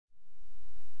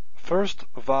First,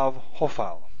 Waw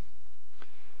Hophal.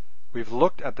 We've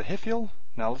looked at the Hophal,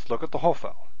 now let's look at the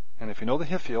Hophal. And if you know the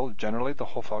Hophal, generally the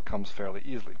Hophal comes fairly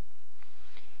easily.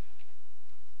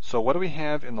 So what do we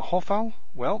have in the Hophal?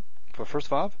 Well, for first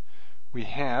Vav, we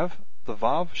have the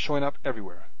Vav showing up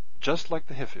everywhere, just like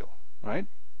the Hophal, right?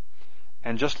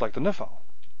 And just like the Nifal.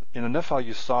 In the Nifal,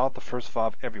 you saw the first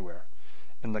Vav everywhere.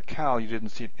 In the Kal, you didn't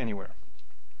see it anywhere.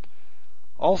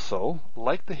 Also,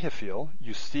 like the Hophal,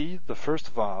 you see the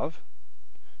first Vav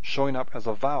showing up as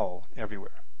a vowel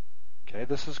everywhere. Okay,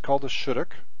 this is called the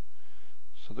shuduk,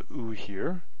 so the U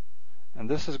here, and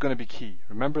this is going to be key.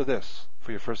 Remember this for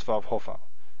your first Vav Hophal.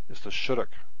 It's the shuduk,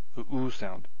 the U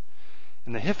sound.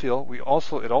 In the Hophal,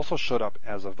 it also showed up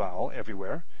as a vowel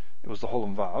everywhere. It was the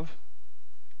Holam Vav.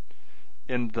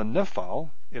 In the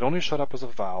Nifal, it only showed up as a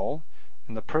vowel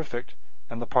in the perfect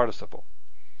and the participle.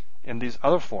 In these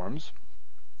other forms,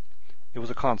 it was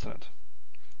a consonant.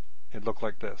 It looked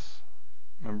like this.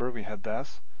 Remember, we had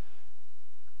das.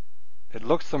 It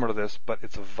looks similar to this, but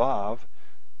it's a Vav.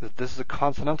 This is a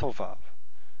consonantal Vav.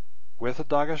 With a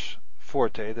Dagesh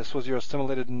forte, this was your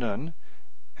assimilated nun,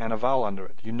 and a vowel under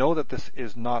it. You know that this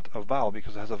is not a vowel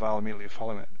because it has a vowel immediately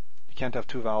following it. You can't have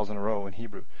two vowels in a row in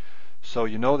Hebrew. So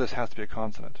you know this has to be a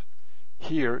consonant.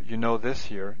 Here, you know this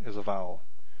here is a vowel.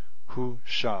 Hu,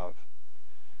 shav.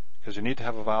 Because you need to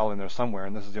have a vowel in there somewhere,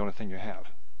 and this is the only thing you have.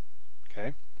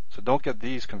 Okay? So don't get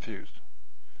these confused.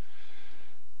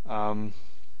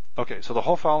 Okay, so the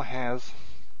Hophal has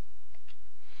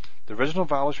the original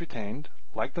vowel is retained,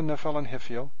 like the Nifal and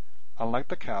Hophal, unlike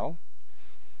the Kal.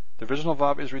 The original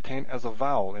Vav is retained as a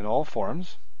vowel in all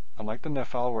forms, unlike the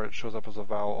Nifal, where it shows up as a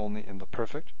vowel only in the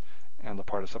perfect and the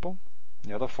participle.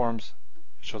 In the other forms,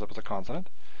 it shows up as a consonant.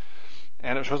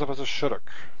 And it shows up as a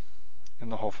shuduk in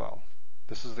the Hophal.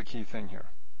 This is the key thing here.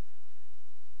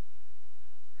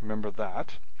 Remember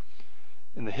that.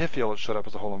 In the Hophal, it showed up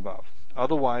as a Holam Vav.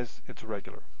 Otherwise, it's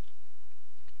regular.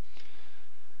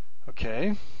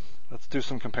 Okay, let's do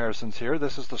some comparisons here.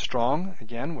 This is the strong,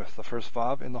 again, with the first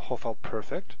Vav in the Hophal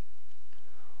perfect.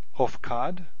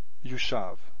 Hofkad,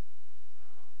 Yushav.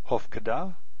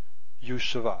 Hofkada,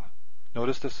 Yushava.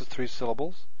 Notice this is 3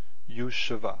 syllables.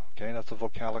 Yushava. Okay, that's a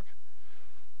vocalic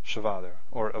shava there,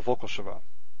 or a vocal shava.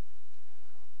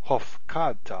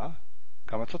 Hofkadta,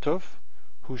 kamatotuf,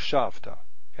 hushavta.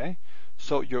 Okay,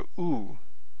 so your U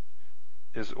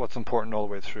is what's important all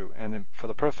the way through. And for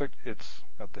the perfect, it's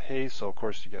got the hey, so of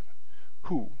course you get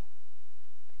hu.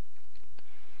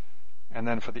 And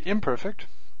then for the imperfect,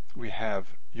 we have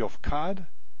yofkad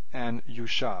and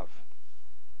yushav.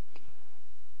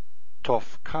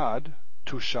 Tofkad,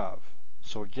 tushav.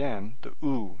 So again, the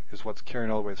u is what's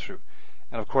carrying all the way through.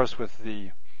 And of course, with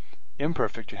the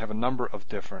imperfect, you have a number of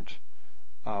different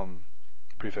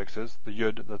prefixes: the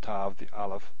yud, the tav, the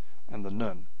aleph, and the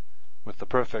nun. With the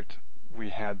perfect, we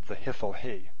had the hifal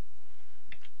hey.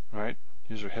 Right?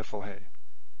 Here's your hifal hey,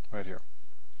 right here.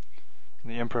 In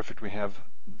the imperfect, we have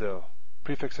the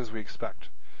prefixes we expect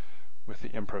with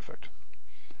the imperfect.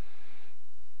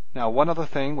 Now, one other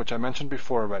thing, which I mentioned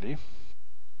before already,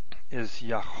 is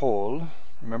yachol.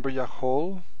 Remember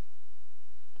yachol?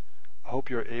 I hope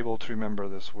you're able to remember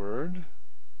this word.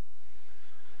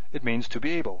 It means to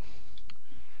be able.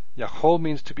 Yachol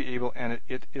means to be able, and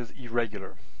it is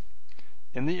irregular.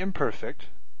 In the imperfect,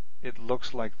 it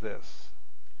looks like this.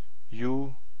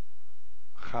 Yu,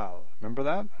 chal. Remember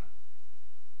that?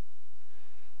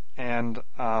 And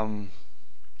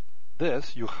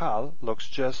this, yuchal, looks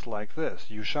just like this,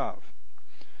 yushav.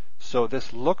 So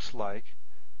this looks like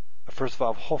a first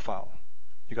Vav Hophal.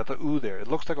 You got the U there. It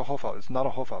looks like a Hophal. It's not a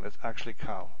Hophal. It's actually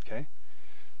Kal. Okay?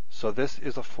 So this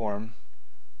is a form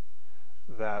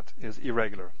that is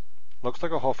irregular. Looks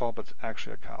like a Hophal, but it's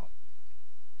actually a Kal.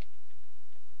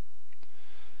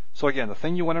 So again, the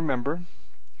thing you want to remember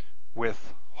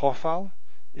with Hophal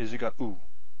is you got U.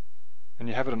 And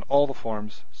you have it in all the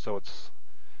forms, so it's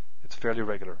fairly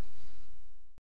regular.